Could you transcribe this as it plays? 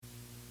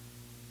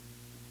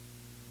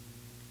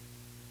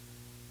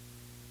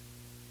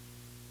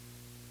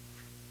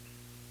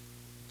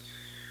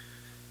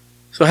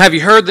So have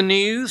you heard the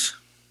news?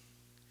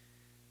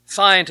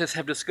 Scientists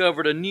have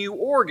discovered a new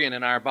organ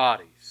in our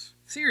bodies.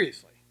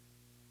 Seriously.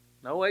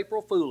 No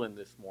April fooling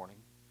this morning.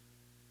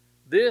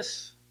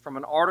 This from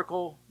an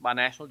article by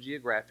National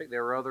Geographic.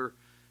 There are other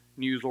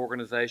news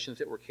organizations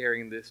that were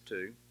carrying this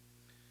too.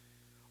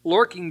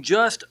 Lurking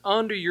just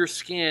under your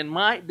skin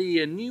might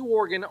be a new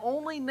organ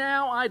only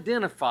now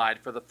identified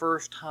for the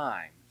first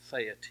time,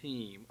 say a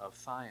team of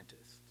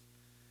scientists.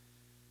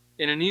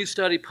 In a new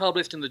study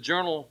published in the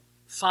journal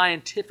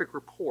Scientific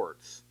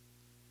Reports,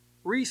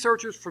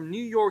 researchers from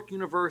New York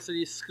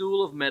University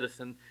School of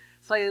Medicine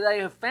say they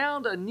have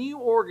found a new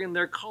organ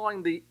they're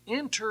calling the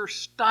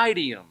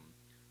interstitium.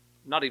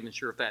 I'm not even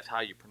sure if that's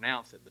how you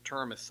pronounce it. The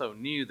term is so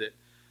new that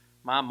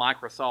my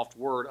Microsoft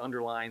Word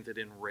underlines it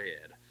in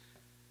red.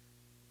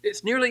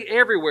 It's nearly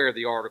everywhere,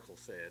 the article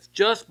says,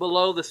 just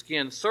below the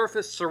skin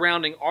surface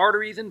surrounding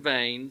arteries and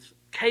veins,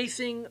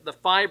 casing the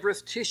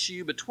fibrous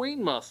tissue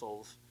between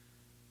muscles,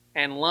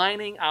 and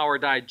lining our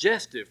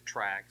digestive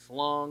tracts,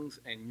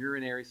 lungs, and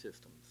urinary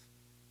systems.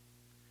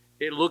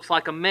 It looks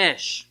like a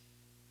mesh.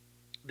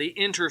 The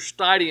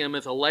interstitium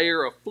is a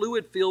layer of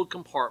fluid-filled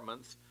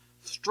compartments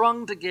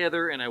strung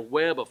together in a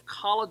web of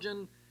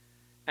collagen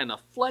and a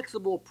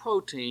flexible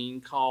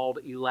protein called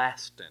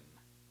elastin.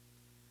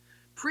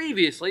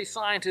 Previously,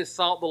 scientists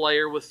thought the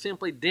layer was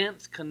simply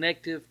dense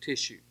connective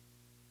tissue.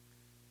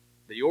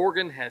 The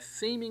organ has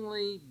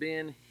seemingly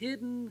been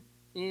hidden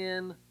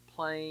in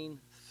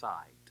plain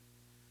sight.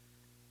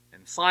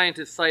 And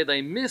scientists say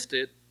they missed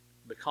it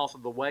because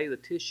of the way the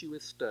tissue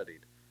is studied.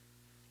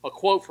 A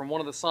quote from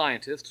one of the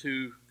scientists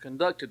who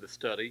conducted the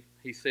study,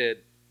 he said,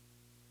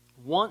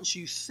 "Once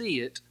you see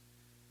it,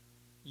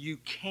 you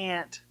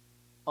can't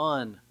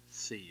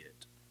unsee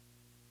it."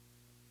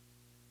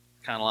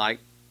 Kind of like,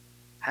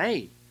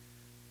 hey,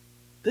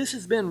 this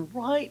has been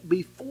right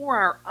before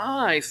our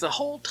eyes the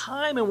whole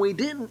time and we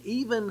didn't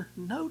even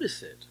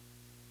notice it.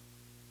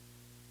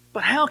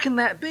 But how can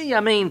that be?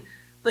 I mean,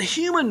 the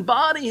human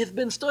body has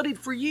been studied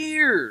for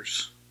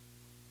years.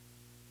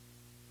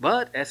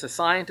 But, as the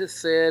scientist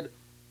said,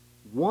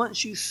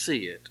 once you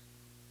see it,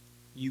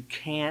 you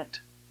can't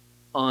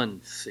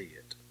unsee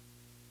it.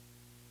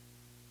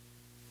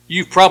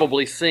 You've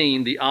probably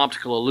seen the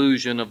optical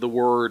illusion of the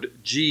word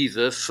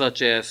Jesus,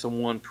 such as the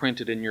one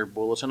printed in your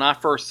bulletin. I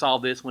first saw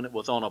this when it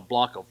was on a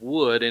block of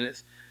wood, and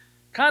it's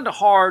kind of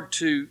hard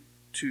to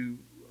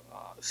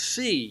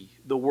see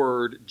the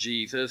word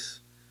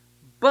Jesus,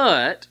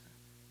 but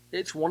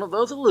it's one of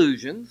those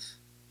illusions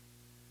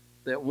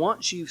that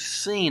once you've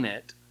seen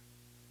it,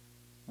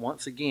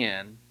 once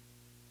again,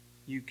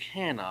 you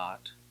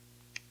cannot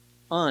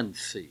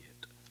unsee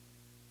it.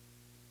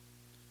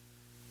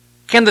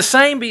 Can the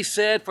same be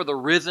said for the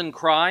risen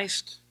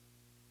Christ?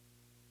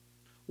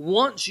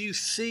 Once you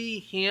see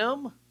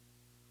Him,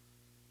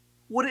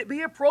 would it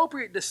be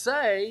appropriate to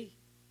say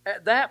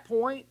at that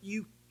point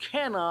you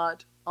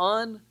cannot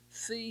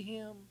unsee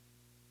Him?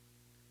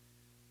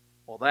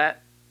 Well,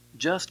 that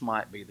just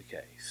might be the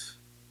case.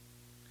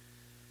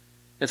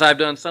 As I've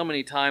done so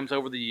many times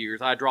over the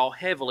years, I draw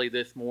heavily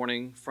this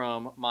morning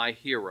from my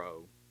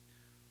hero,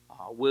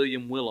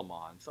 William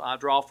Willimon. So I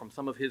draw from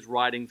some of his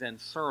writings and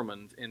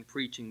sermons in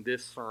preaching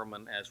this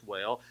sermon as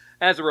well.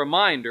 As a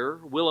reminder,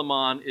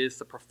 Willimon is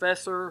the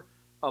professor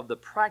of the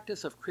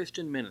practice of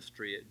Christian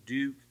ministry at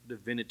Duke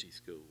Divinity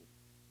School.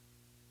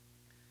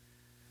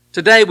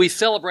 Today we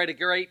celebrate a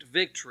great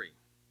victory.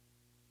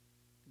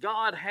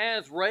 God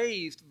has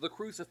raised the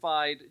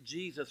crucified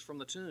Jesus from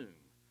the tomb.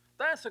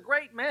 That's a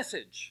great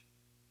message.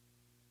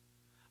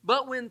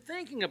 But when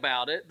thinking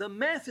about it, the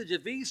message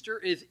of Easter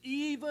is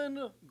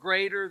even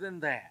greater than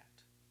that.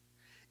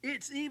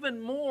 It's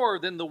even more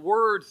than the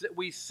words that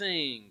we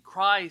sing,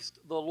 Christ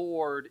the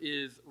Lord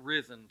is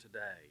risen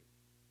today.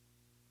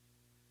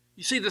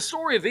 You see, the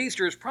story of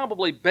Easter is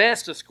probably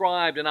best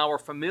described in our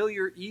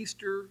familiar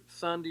Easter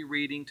Sunday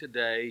reading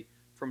today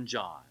from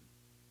John.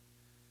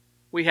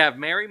 We have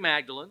Mary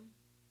Magdalene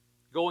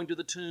going to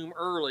the tomb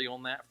early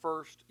on that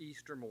first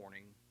Easter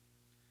morning.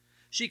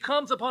 She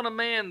comes upon a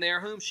man there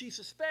whom she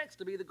suspects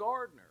to be the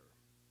gardener.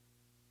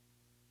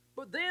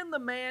 But then the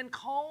man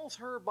calls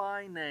her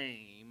by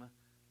name,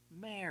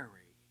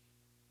 Mary.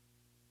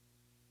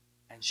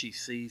 And she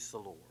sees the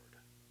Lord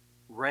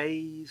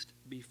raised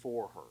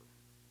before her.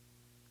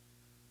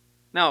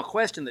 Now, a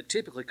question that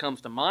typically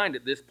comes to mind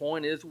at this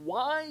point is,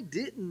 why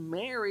didn't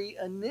Mary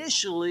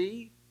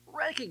initially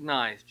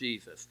recognize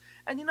Jesus?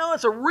 And you know,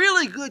 it's a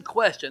really good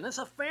question. It's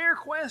a fair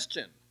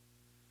question.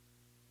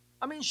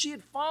 I mean, she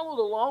had followed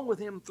along with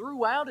him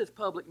throughout his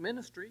public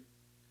ministry.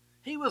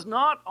 He was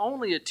not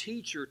only a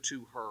teacher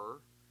to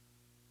her,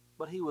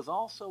 but he was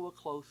also a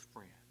close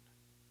friend.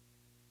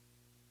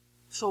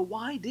 So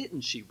why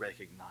didn't she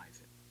recognize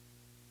him?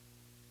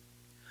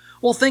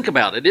 Well, think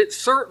about it. It's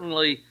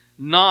certainly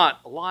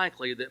not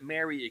likely that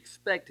Mary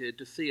expected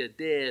to see a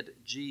dead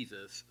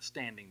Jesus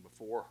standing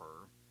before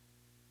her,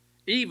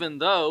 even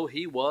though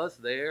he was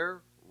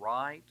there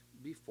right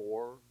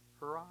before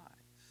her eyes.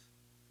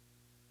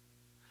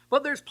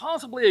 But there's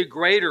possibly a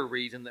greater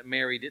reason that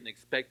Mary didn't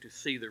expect to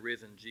see the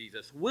risen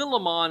Jesus.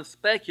 Willimon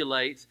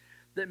speculates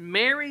that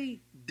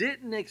Mary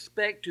didn't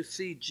expect to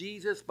see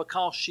Jesus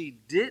because she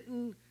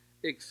didn't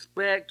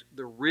expect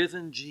the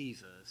risen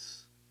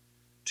Jesus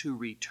to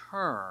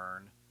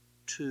return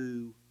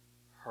to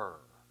her.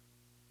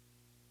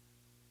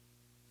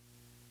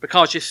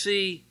 Because you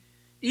see,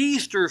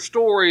 Easter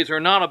stories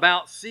are not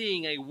about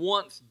seeing a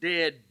once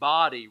dead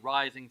body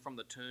rising from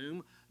the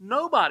tomb.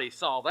 Nobody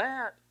saw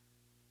that.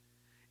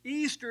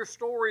 Easter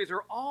stories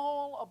are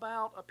all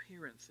about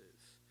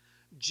appearances.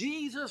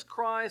 Jesus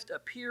Christ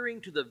appearing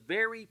to the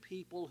very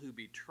people who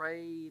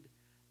betrayed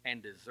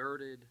and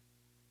deserted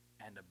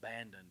and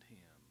abandoned him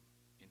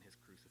in his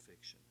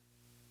crucifixion.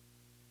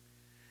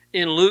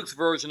 In Luke's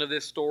version of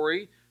this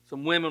story,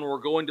 some women were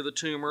going to the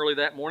tomb early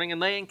that morning,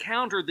 and they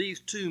encountered these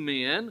two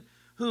men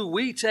who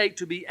we take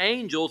to be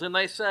angels, and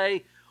they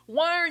say,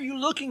 "Why are you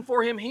looking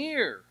for him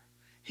here?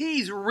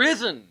 He's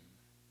risen.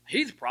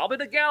 He's probably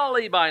to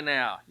Galilee by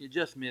now. You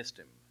just missed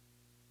him."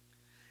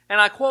 And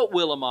I quote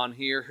Willimon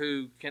here,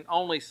 who can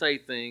only say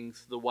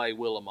things the way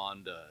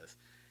Willimon does.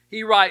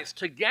 He writes,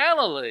 "To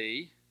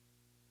Galilee?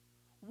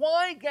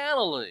 Why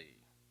Galilee?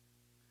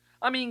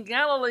 I mean,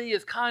 Galilee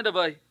is kind of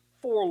a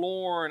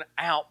forlorn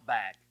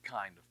outback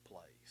kind of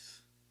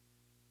place.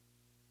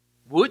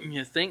 Wouldn't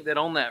you think that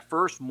on that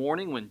first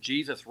morning when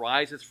Jesus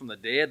rises from the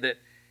dead that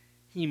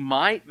he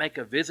might make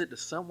a visit to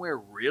somewhere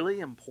really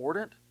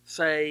important?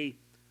 Say,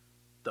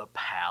 the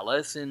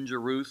palace in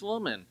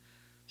Jerusalem, and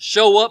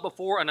show up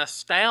before an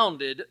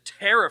astounded,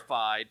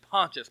 terrified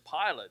Pontius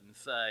Pilate and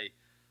say,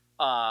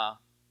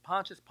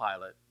 Pontius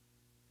Pilate,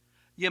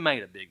 you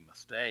made a big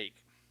mistake.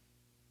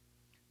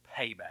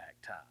 Payback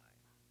time."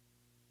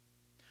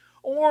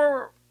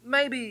 Or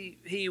maybe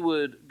he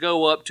would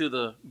go up to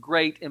the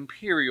great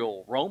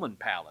imperial Roman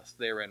palace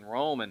there in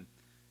Rome and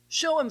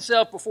show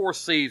himself before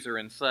Caesar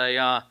and say,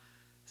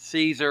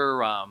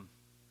 "Caesar,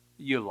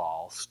 you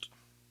lost."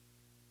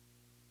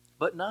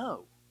 But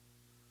no.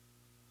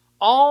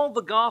 All the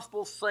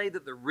Gospels say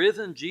that the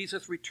risen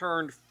Jesus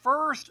returned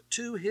first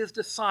to his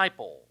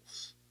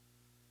disciples.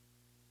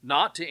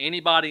 Not to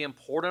anybody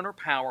important or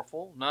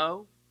powerful.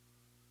 No,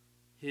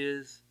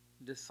 his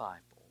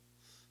disciples.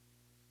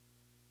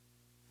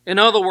 In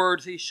other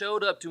words, he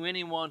showed up to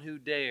anyone who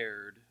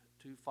dared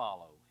to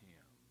follow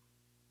him.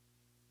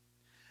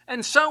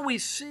 And so we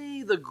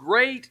see the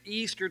great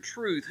Easter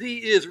truth.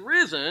 He is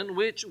risen,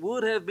 which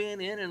would have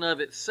been in and of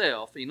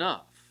itself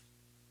enough.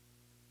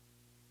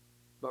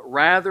 But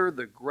rather,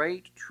 the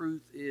great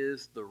truth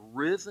is the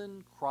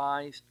risen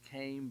Christ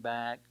came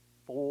back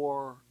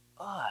for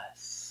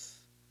us,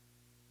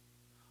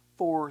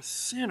 for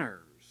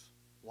sinners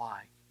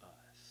like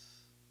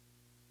us.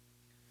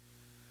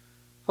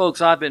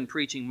 Folks, I've been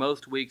preaching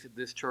most weeks at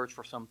this church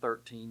for some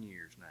 13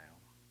 years now.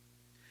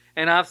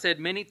 And I've said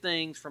many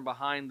things from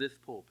behind this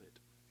pulpit.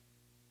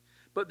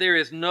 But there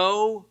is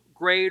no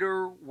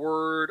greater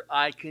word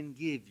I can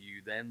give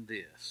you than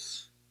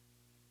this.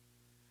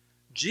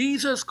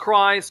 Jesus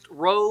Christ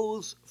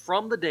rose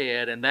from the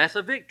dead, and that's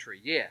a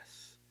victory,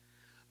 yes.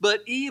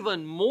 But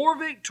even more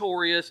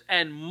victorious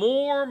and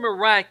more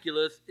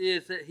miraculous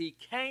is that he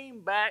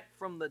came back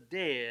from the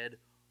dead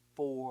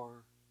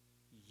for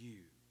you.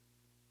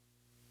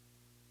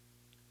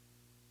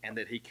 And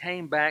that he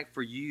came back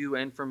for you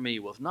and for me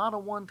was not a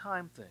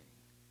one-time thing.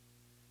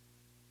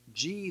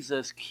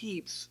 Jesus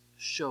keeps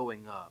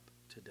showing up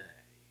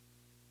today,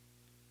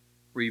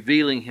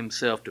 revealing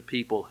himself to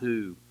people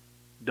who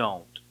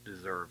don't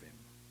deserve him.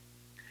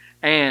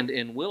 And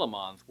in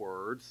Willimon's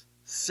words,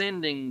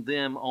 sending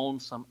them on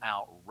some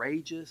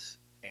outrageous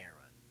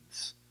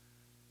errands.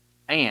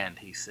 And,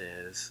 he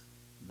says,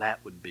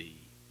 that would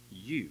be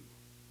you.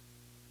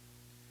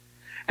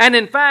 And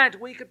in fact,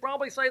 we could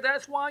probably say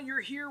that's why you're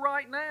here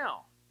right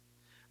now.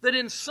 That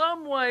in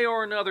some way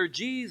or another,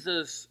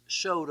 Jesus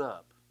showed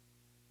up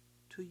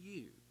to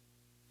you.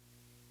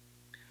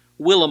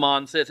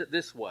 Willimon says it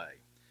this way.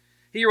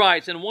 He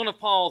writes in one of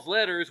Paul's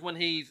letters when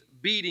he's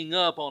beating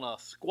up on a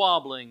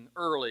squabbling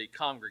early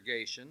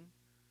congregation.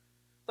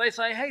 They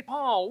say, "Hey,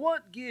 Paul,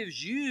 what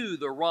gives you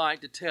the right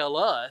to tell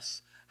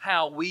us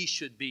how we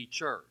should be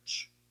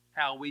church,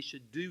 how we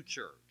should do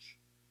church?"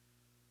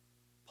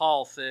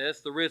 Paul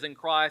says, "The risen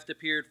Christ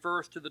appeared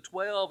first to the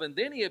 12, and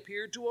then he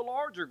appeared to a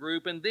larger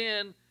group, and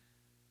then,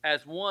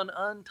 as one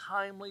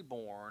untimely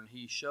born,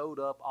 he showed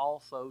up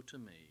also to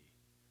me."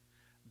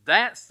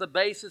 That's the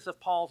basis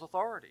of Paul's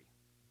authority.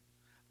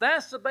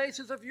 That's the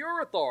basis of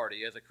your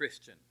authority as a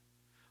Christian.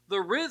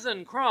 The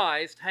risen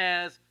Christ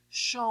has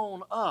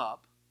shown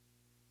up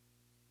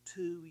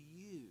to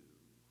you.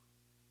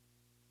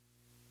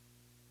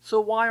 So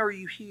why are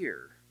you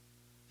here,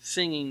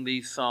 singing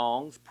these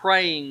songs,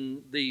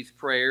 praying these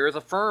prayers,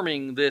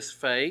 affirming this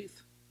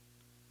faith?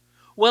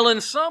 Well, in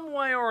some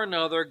way or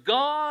another,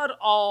 God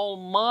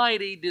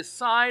Almighty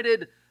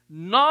decided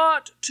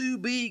not to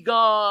be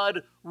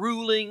God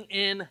ruling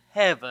in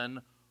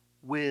heaven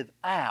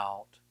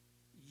without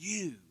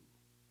you.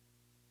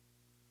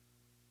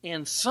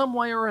 In some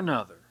way or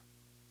another,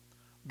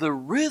 the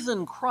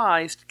risen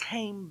Christ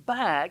came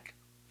back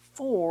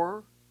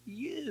for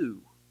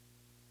you.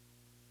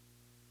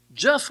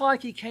 Just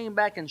like he came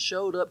back and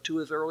showed up to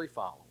his early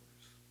followers.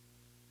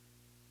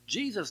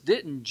 Jesus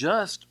didn't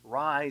just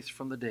rise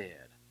from the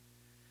dead.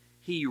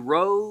 He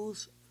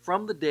rose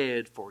from the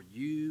dead for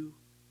you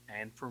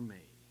and for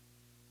me,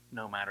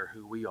 no matter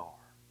who we are.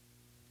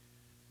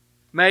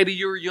 Maybe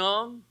you're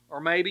young, or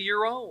maybe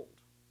you're old.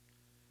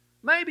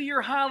 Maybe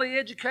you're highly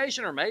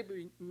educated, or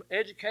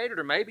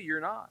maybe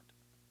you're not.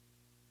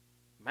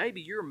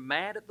 Maybe you're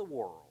mad at the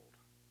world,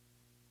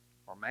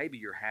 or maybe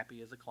you're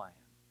happy as a clam.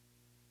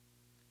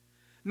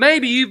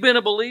 Maybe you've been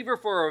a believer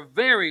for a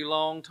very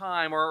long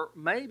time, or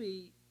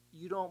maybe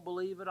you don't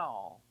believe at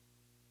all.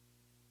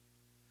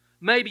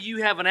 Maybe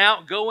you have an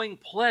outgoing,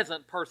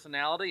 pleasant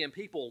personality and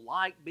people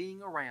like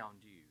being around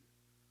you.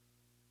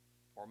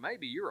 Or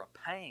maybe you're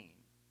a pain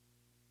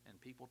and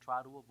people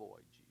try to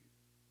avoid you.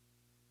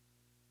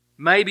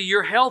 Maybe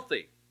you're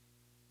healthy,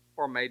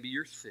 or maybe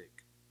you're sick.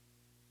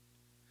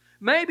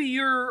 Maybe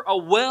you're a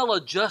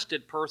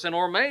well-adjusted person,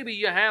 or maybe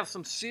you have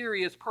some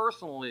serious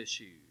personal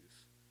issues.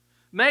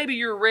 Maybe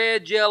you're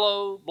red,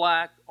 yellow,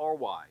 black, or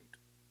white.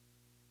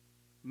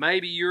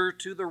 Maybe you're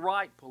to the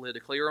right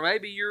politically, or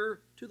maybe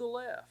you're to the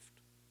left,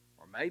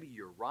 or maybe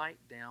you're right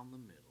down the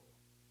middle.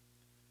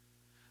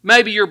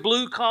 Maybe you're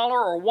blue collar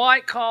or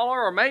white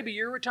collar, or maybe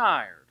you're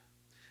retired.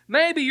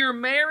 Maybe you're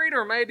married,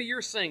 or maybe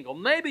you're single.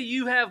 Maybe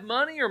you have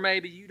money, or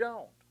maybe you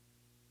don't.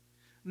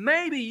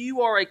 Maybe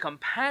you are a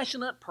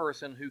compassionate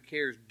person who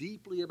cares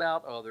deeply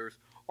about others,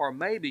 or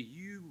maybe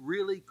you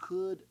really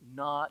could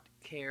not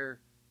care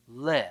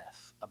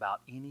less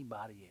about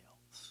anybody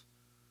else.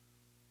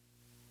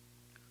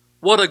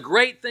 What a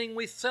great thing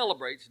we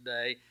celebrate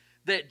today,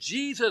 that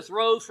Jesus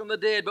rose from the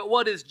dead. But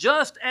what is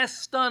just as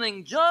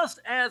stunning, just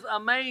as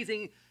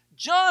amazing,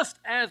 just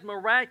as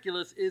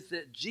miraculous is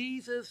that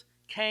Jesus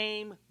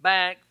came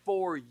back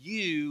for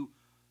you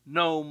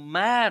no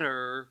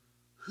matter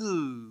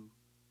who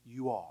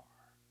you are.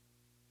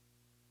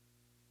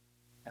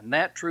 And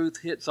that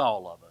truth hits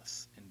all of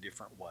us in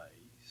different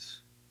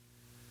ways.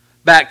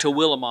 Back to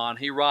Willimon,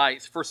 he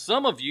writes, "For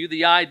some of you,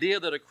 the idea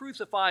that a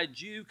crucified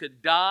Jew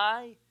could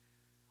die,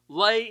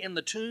 lay in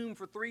the tomb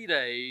for 3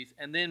 days,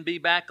 and then be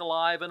back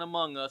alive and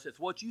among us is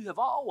what you have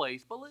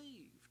always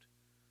believed.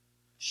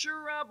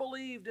 Sure, I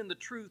believed in the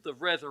truth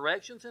of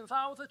resurrection since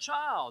I was a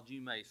child,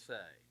 you may say.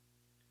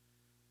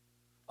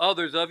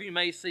 Others of you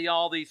may see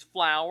all these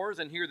flowers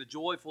and hear the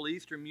joyful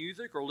Easter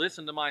music or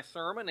listen to my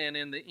sermon and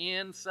in the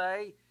end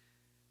say,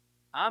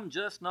 I'm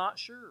just not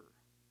sure.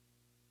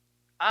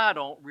 I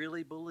don't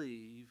really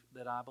believe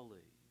that I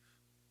believe.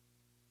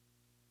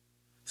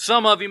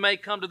 Some of you may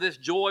come to this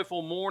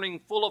joyful morning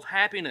full of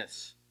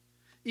happiness.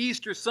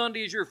 Easter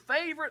Sunday is your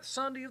favorite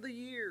Sunday of the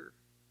year.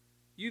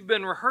 You've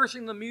been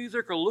rehearsing the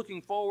music or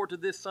looking forward to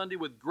this Sunday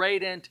with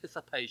great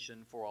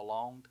anticipation for a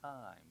long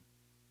time.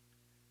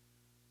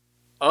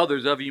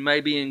 Others of you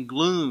may be in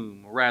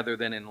gloom rather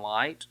than in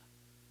light.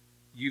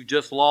 You've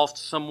just lost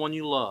someone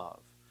you love.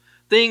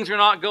 Things are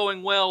not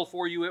going well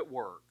for you at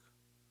work.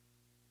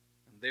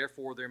 And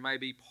therefore, there may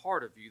be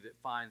part of you that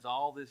finds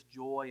all this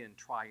joy and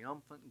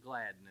triumphant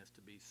gladness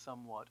to be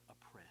somewhat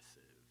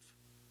oppressive.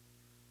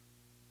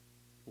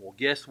 Well,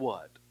 guess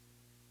what?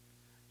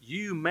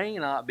 You may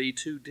not be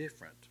too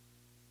different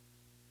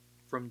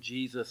from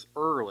Jesus'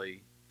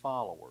 early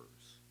followers.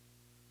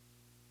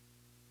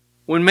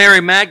 When Mary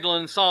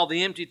Magdalene saw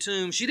the empty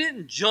tomb, she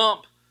didn't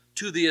jump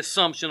to the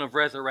assumption of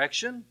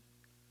resurrection.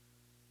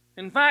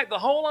 In fact, the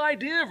whole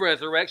idea of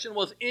resurrection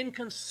was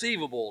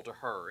inconceivable to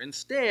her.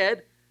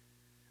 Instead,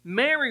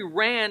 Mary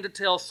ran to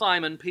tell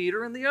Simon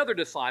Peter and the other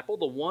disciple,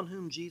 the one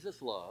whom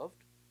Jesus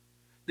loved,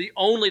 the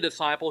only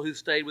disciple who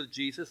stayed with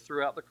Jesus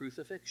throughout the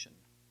crucifixion.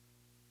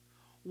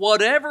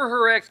 Whatever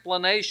her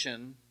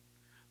explanation,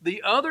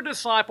 the other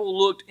disciple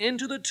looked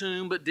into the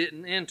tomb but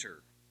didn't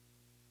enter.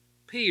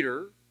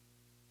 Peter,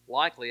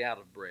 likely out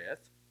of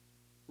breath,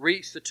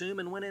 reached the tomb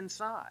and went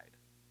inside.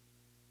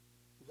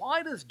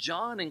 Why does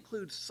John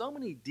include so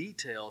many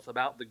details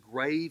about the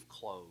grave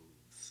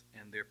clothes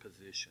and their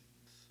positions?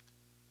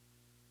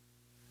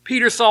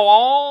 Peter saw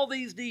all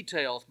these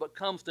details but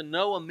comes to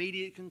no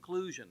immediate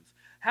conclusions.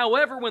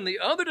 However, when the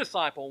other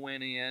disciple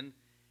went in,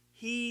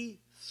 he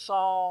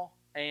saw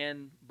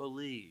and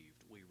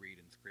believed, we read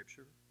in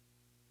Scripture.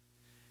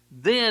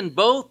 Then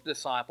both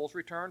disciples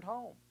returned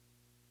home.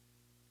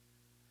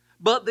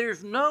 But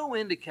there's no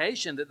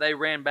indication that they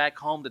ran back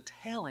home to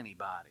tell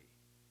anybody.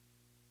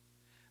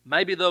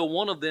 Maybe though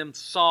one of them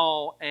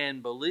saw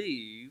and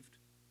believed,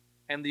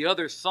 and the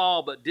other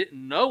saw but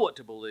didn't know what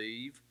to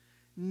believe,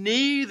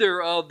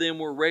 neither of them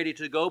were ready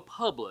to go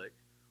public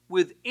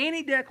with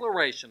any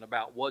declaration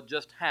about what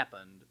just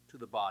happened to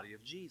the body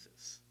of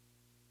Jesus.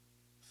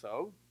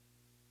 So,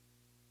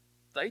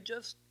 they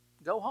just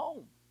go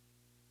home.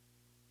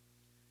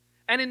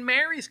 And in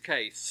Mary's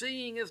case,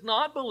 seeing is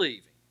not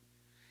believing.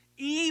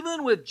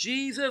 Even with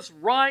Jesus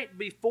right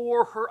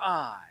before her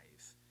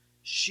eyes,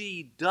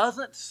 she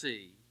doesn't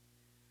see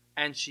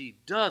and she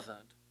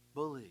doesn't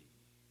believe.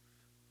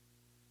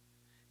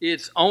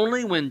 It's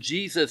only when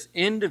Jesus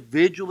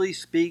individually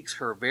speaks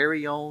her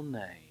very own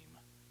name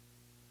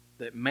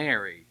that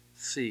Mary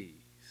sees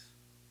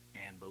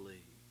and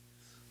believes.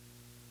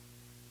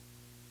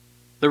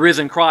 The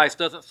risen Christ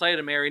doesn't say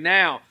to Mary,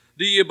 "Now,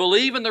 do you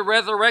believe in the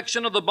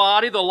resurrection of the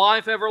body, the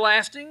life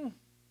everlasting?"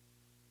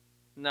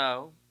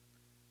 No.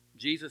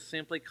 Jesus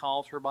simply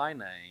calls her by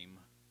name,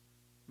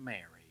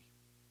 Mary.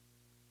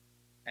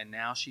 And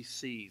now she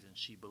sees and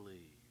she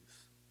believes.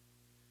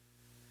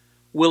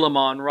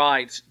 Willimon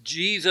writes,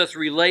 Jesus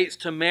relates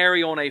to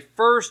Mary on a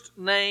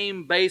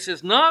first-name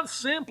basis, not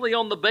simply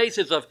on the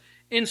basis of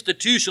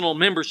institutional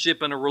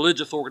membership in a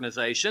religious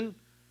organization,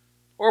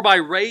 or by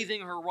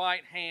raising her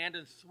right hand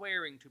and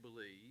swearing to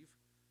believe.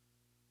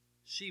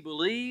 She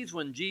believes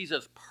when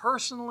Jesus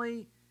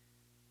personally,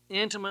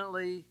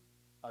 intimately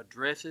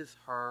addresses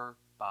her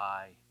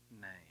by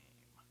name.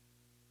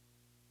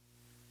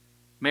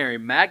 Mary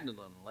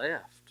Magdalene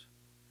left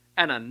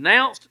and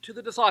announced to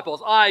the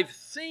disciples, "I've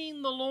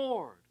seen the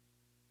Lord."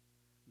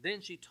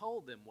 Then she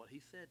told them what he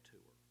said to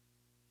her.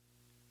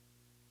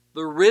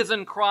 The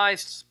risen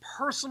Christ's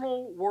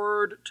personal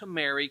word to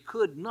Mary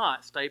could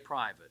not stay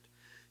private.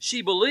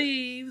 She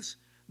believes,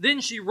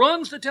 then she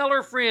runs to tell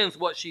her friends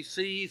what she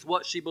sees,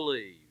 what she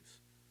believes.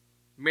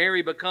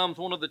 Mary becomes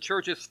one of the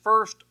church's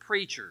first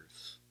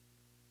preachers.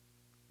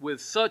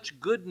 With such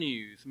good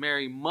news,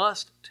 Mary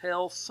must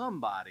tell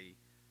somebody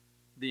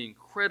the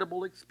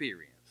incredible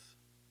experience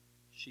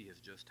she has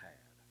just had.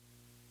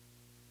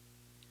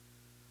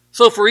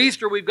 So for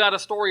Easter, we've got a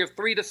story of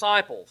 3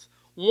 disciples.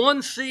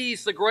 One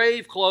sees the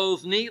grave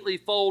clothes neatly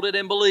folded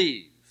and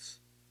believes.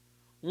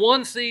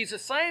 One sees the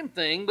same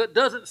thing but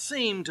doesn't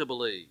seem to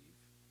believe.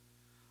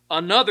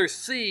 Another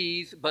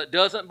sees but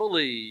doesn't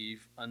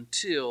believe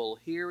until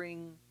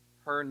hearing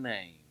her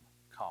name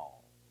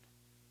called.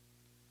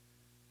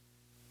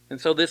 And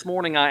so this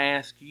morning I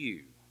ask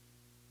you,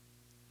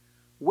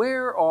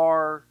 where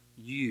are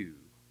you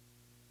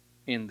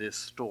in this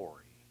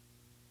story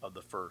of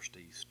the first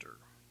Easter?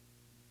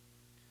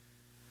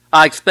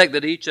 I expect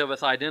that each of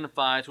us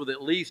identifies with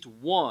at least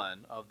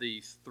one of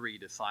these 3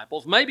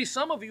 disciples. Maybe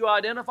some of you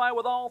identify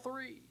with all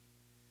 3.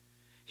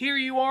 Here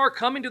you are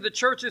coming to the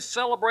church's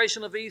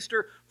celebration of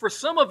Easter. For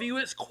some of you,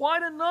 it's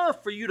quite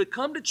enough for you to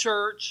come to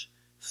church,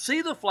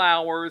 see the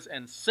flowers,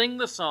 and sing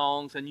the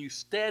songs, and you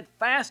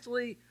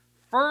steadfastly,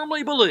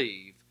 firmly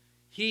believe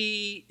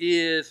He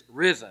is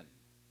risen.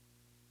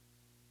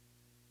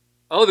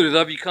 Others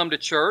of you come to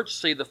church,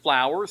 see the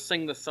flowers,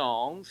 sing the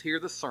songs, hear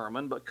the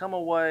sermon, but come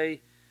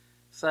away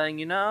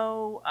saying,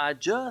 I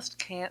just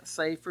can't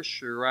say for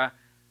sure. I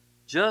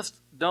just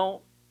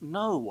don't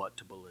know what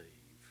to believe.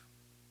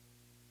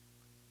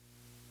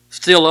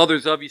 Still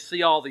others of you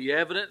see all the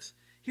evidence,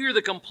 hear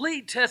the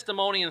complete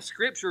testimony in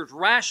Scripture's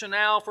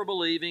rationale for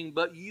believing,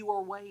 but you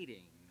are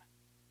waiting.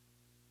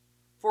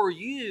 For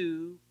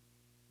you,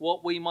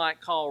 what we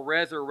might call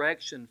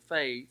resurrection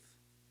faith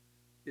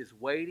is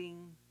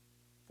waiting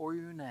for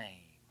your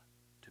name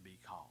to be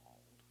called,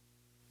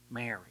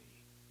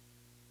 Mary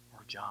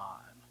or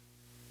John.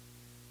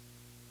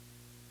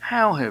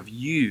 How have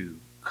you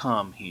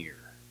come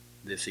here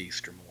this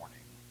Easter morning?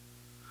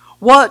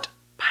 What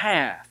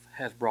path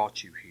has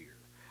brought you here?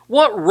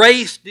 What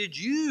race did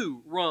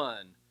you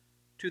run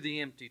to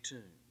the empty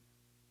tomb?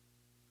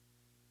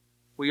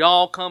 We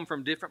all come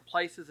from different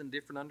places and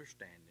different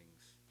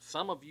understandings.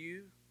 Some of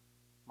you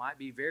might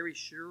be very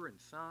sure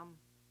and some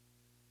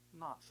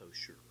not so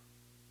sure.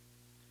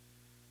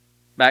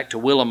 Back to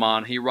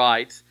Willimon, he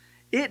writes,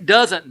 it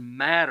doesn't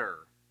matter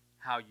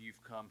how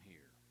you've come here.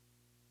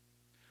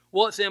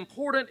 What's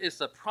important is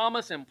the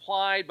promise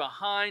implied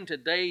behind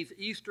today's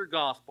Easter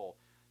gospel.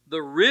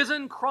 The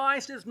risen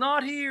Christ is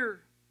not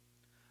here,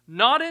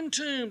 not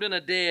entombed in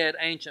a dead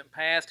ancient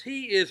past.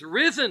 He is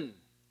risen.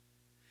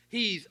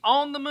 He's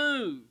on the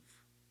move,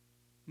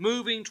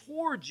 moving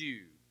towards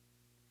you,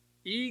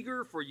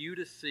 eager for you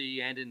to see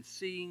and in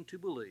seeing to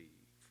believe,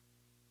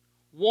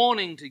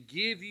 wanting to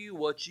give you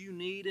what you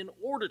need in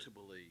order to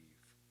believe,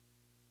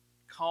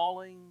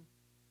 calling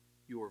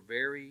your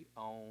very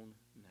own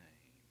name.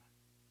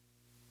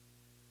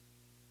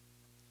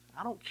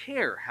 I don't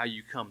care how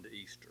you come to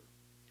Easter.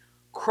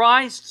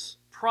 Christ's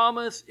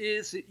promise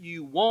is that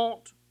you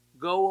won't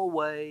go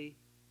away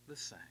the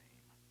same.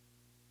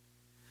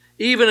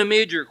 Even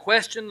amid your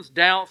questions,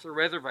 doubts, or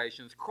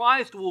reservations,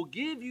 Christ will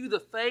give you the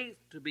faith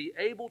to be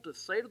able to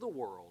say to the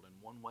world in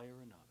one way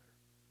or another,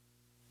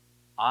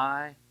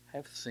 I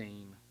have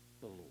seen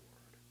the Lord.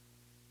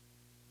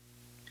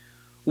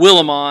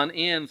 Willimon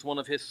ends one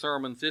of his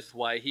sermons this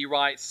way. He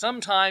writes,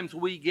 sometimes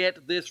we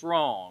get this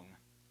wrong.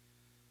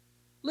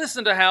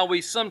 Listen to how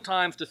we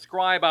sometimes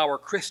describe our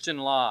Christian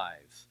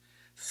lives.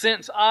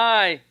 Since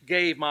I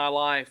gave my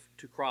life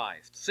to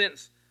Christ,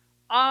 since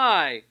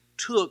I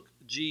took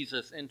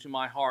Jesus into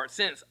my heart,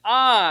 since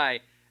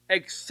I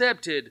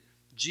accepted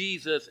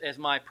Jesus as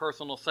my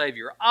personal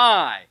Savior,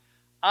 I.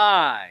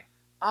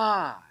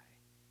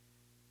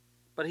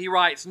 But he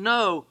writes,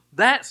 no,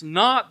 that's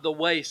not the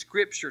way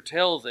Scripture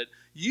tells it.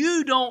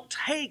 You don't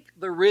take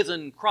the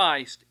risen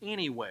Christ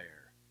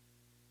anywhere.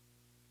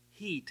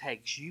 He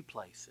takes you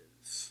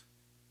places.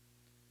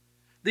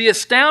 The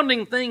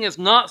astounding thing is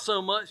not so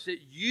much that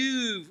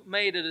you've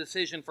made a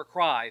decision for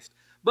Christ,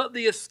 but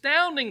the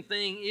astounding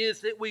thing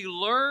is that we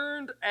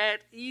learned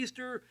at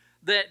Easter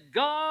that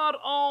God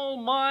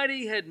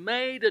Almighty had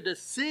made a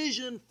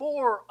decision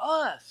for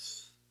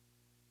us.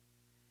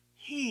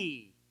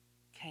 He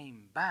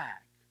came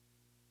back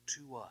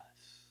to us.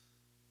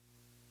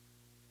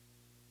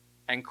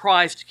 And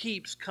Christ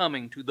keeps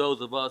coming to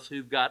those of us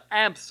who've got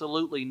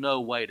absolutely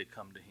no way to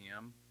come to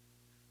Him.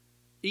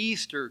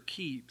 Easter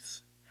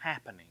keeps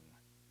happening.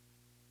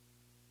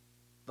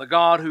 The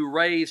God who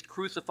raised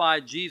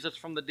crucified Jesus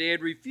from the dead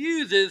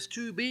refuses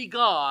to be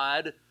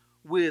God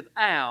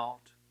without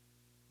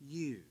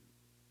you.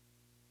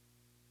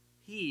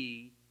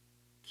 He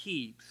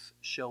keeps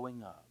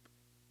showing up.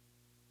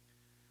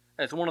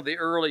 As one of the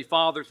early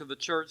fathers of the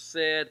church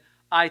said,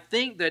 I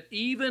think that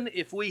even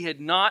if we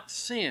had not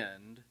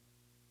sinned,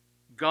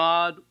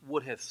 God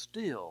would have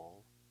still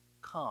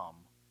come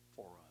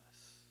for us.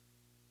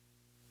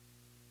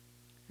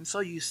 And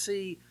so you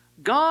see,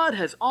 God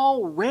has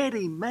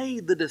already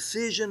made the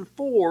decision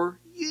for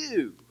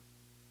you.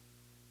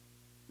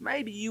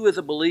 Maybe you as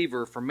a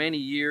believer for many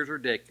years or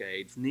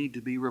decades need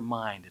to be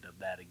reminded of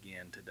that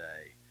again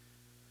today.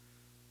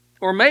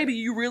 Or maybe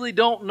you really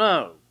don't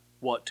know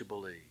what to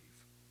believe.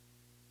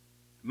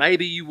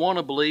 Maybe you want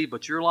to believe,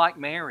 but you're like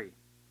Mary.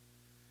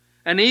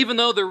 And even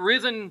though the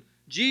risen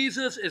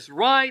Jesus is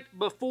right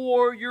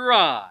before your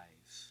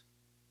eyes,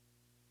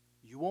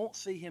 you won't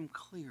see Him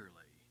clearly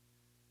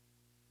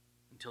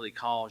until He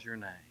calls your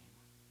name.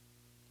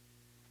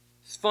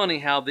 It's funny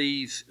how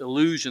these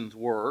illusions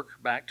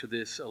work. Back to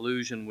this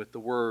illusion with the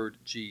word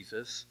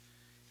Jesus.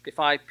 If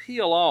I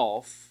peel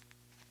off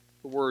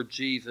the word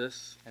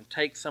Jesus and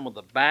take some of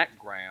the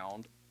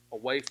background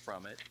away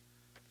from it,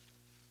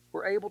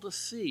 we're able to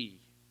see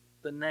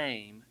the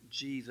name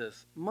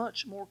Jesus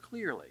much more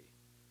clearly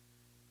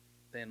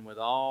than with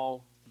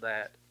all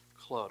that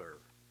clutter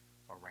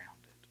around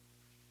it.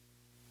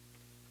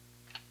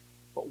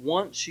 But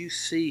once you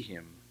see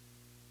Him,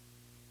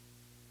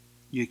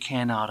 you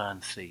cannot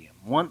unsee Him.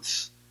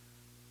 Once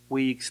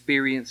we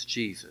experience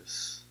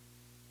Jesus,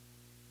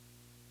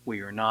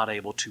 we are not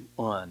able to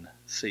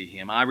unsee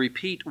Him. I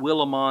repeat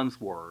Willimon's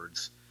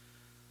words.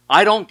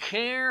 I don't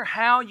care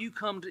how you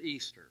come to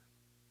Easter.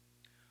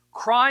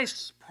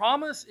 Christ's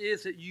promise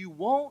is that you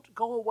won't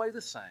go away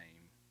the same.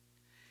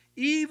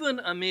 Even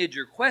amid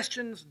your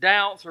questions,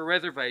 doubts, or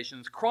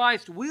reservations,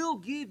 Christ will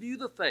give you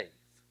the faith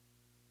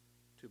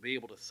to be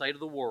able to say to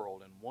the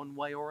world in one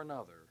way or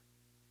another,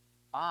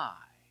 I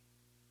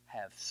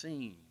have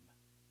seen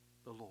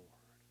the Lord.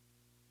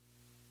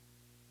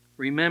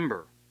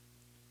 Remember,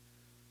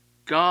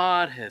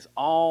 God has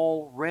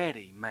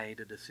already made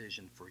a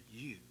decision for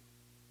you.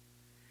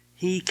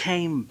 He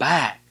came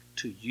back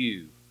to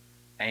you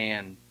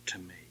and to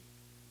me.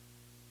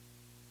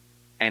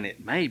 And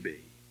it may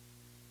be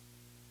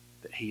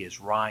that He is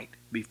right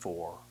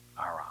before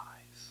our eyes.